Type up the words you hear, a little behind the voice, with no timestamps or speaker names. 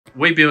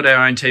We build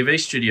our own TV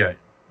studio.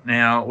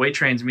 Now, we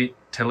transmit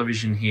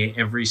television here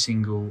every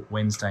single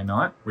Wednesday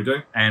night. We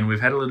do. And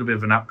we've had a little bit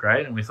of an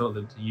upgrade, and we thought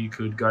that you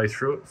could go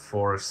through it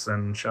for us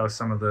and show us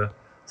some of the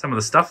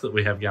stuff that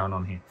we have going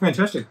on here.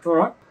 Fantastic. All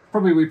right.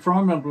 Probably we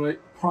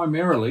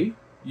primarily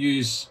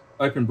use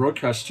Open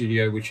Broadcast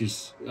Studio, which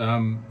is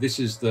this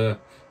is the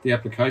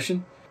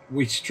application.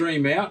 We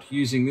stream out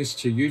using this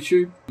to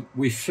YouTube.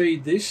 We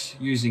feed this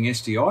using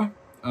SDI,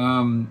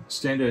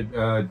 standard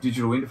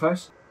digital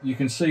interface. You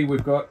can see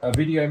we've got a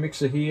video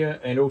mixer here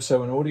and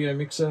also an audio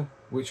mixer,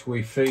 which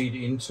we feed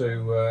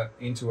into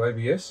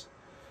OBS.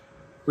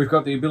 We've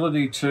got the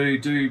ability to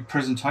do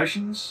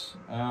presentations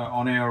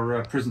on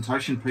our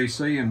presentation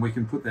PC, and we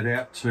can put that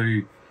out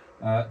to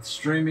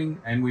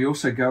streaming, and we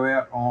also go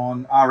out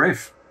on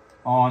RF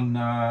on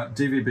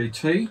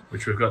DVB-T,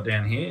 which we've got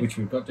down here.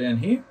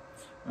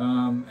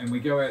 And we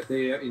go out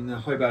there in the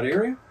Hobart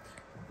area.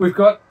 We've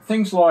got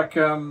things like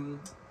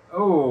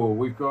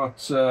we've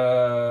got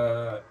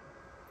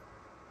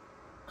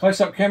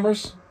close-up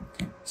cameras,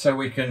 so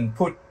we can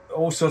put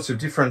all sorts of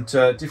different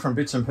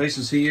bits and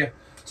pieces here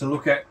to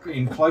look at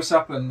in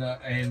close-up, and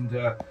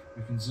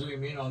we can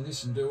zoom in on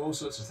this and do all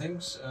sorts of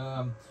things.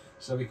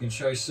 So we can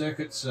show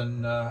circuits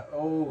and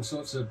all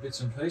sorts of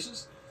bits and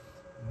pieces.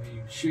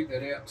 We shoot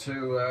that out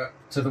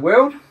to the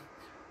world.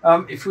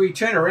 If we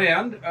turn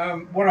around,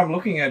 what I'm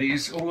looking at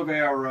is all of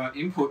our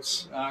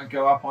inputs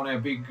go up on our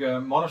big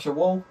monitor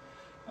wall,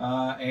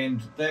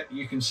 and that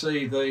you can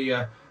see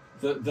the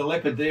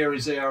leopard there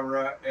is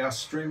our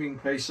streaming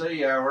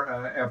PC,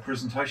 our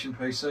presentation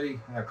PC,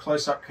 our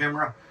close-up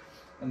camera,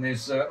 and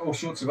there's all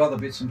sorts of other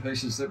bits and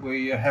pieces that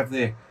we have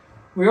there.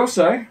 We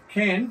also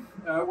can,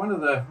 one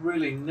of the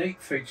really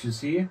neat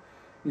features here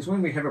is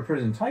when we have a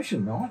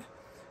presentation night,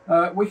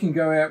 we can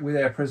go out with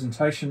our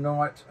presentation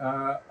night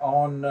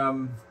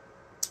on.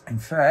 In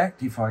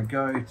fact, if I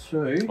go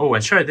to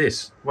and show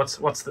this. What's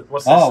this?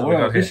 Oh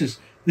well,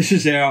 this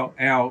is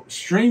our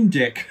Stream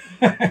Deck,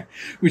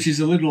 which is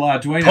a little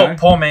Arduino.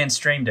 Poor man's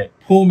Stream Deck.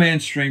 Poor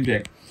man's Stream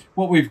Deck.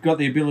 What we've got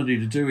the ability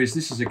to do is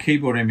this is a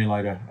keyboard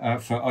emulator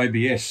for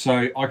OBS,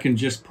 so I can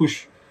just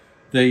push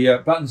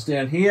the buttons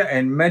down here,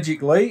 and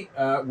magically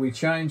we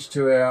change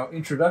to our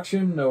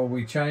introduction, or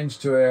we change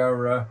to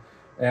our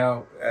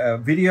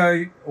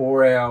video,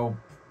 or our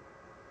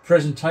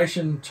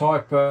presentation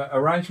type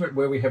arrangement,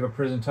 where we have a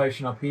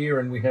presentation up here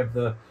and we have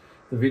the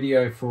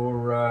video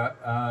for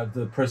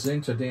the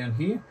presenter down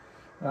here.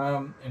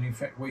 And in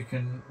fact, we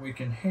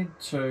can head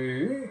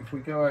to, if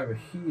we go over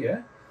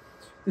here,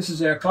 this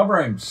is our club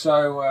room.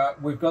 So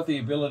we've got the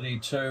ability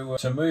to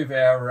move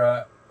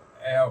our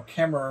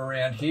camera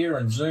around here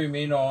and zoom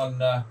in on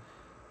the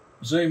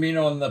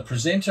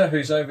presenter,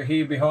 who's over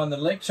here behind the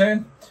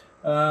lectern.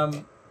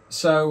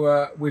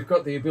 So we've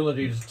got the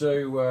ability to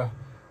do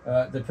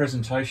the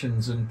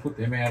presentations and put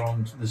them out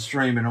on the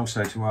stream and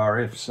also to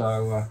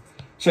RF.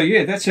 So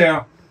yeah, that's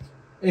our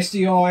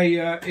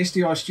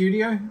SDI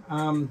studio.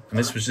 And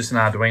this was just an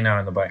Arduino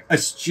in the back.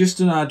 It's just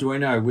an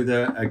Arduino with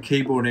a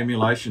keyboard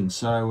emulation,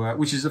 so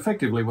which is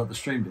effectively what the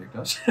Stream Deck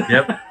does.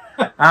 Yep.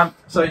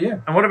 So yeah.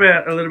 And what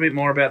about a little bit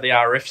more about the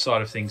RF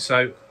side of things?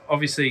 So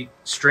obviously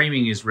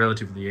streaming is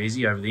relatively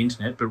easy over the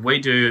internet, but we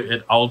do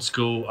it old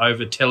school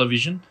over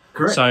television.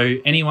 Correct. So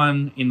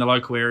anyone in the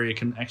local area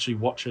can actually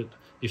watch it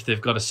if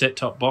they've got a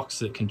set-top box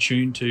that can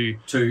tune to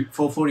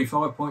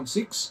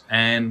 445.6.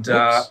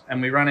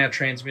 And we run our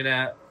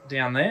transmitter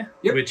down there,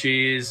 yep, which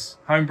is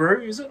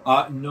homebrew, is it?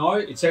 No,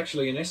 it's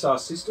actually an SR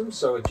system,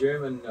 so a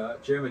German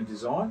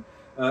design.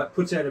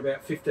 Puts out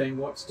about 15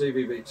 watts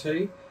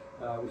DVB-T,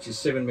 which is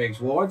 7 megs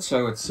wide,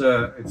 so it's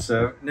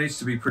needs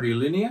to be pretty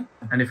linear.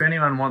 And if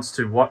anyone wants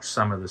to watch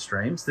some of the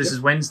streams, this yep,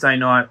 is Wednesday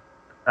night,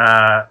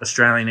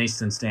 Australian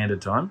Eastern Standard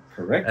Time.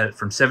 Correct.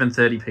 From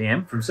 7:30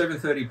 p.m. From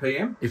 7:30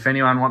 p.m. If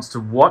anyone wants to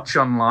watch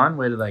online,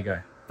 where do they go?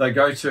 They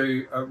go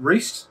to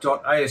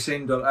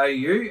reist.asn.au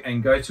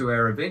and go to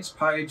our events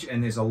page,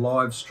 and there's a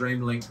live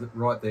stream link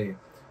right there.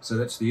 So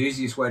that's the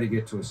easiest way to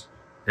get to us.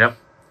 Yep.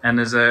 And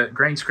there's a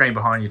green screen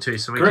behind you too,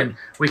 so we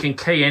can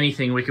key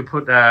anything. We could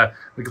put a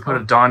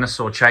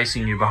dinosaur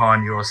chasing you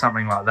behind you or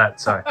something like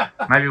that. So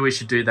maybe we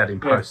should do that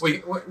in post.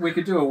 We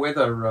could do a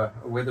weather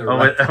we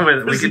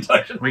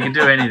can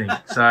do anything.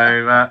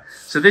 So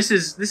this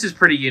is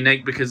pretty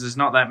unique because there's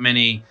not that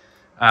many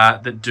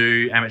that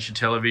do amateur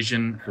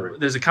television. Correct.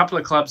 There's a couple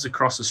of clubs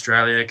across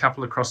Australia, a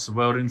couple across the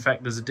world. In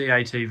fact, there's a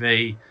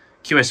DATV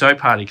QSO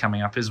party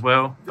coming up as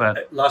well,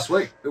 but last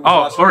week. It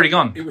was already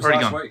gone. It was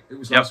last week. It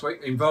was last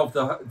week. Involved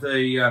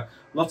the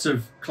lots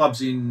of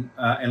clubs in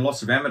and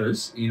lots of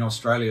amateurs in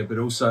Australia, but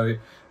also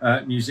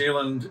New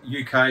Zealand,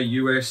 UK,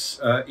 US,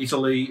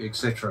 Italy,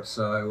 etc.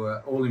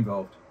 So all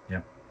involved.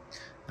 Yeah,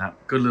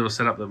 good little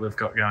setup that we've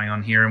got going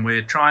on here, and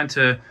we're trying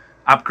to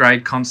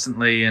upgrade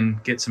constantly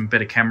and get some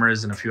better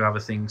cameras and a few other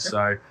things. Yep.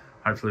 So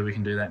hopefully we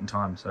can do that in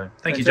time. So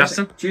thank you,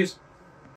 Justin. Cheers.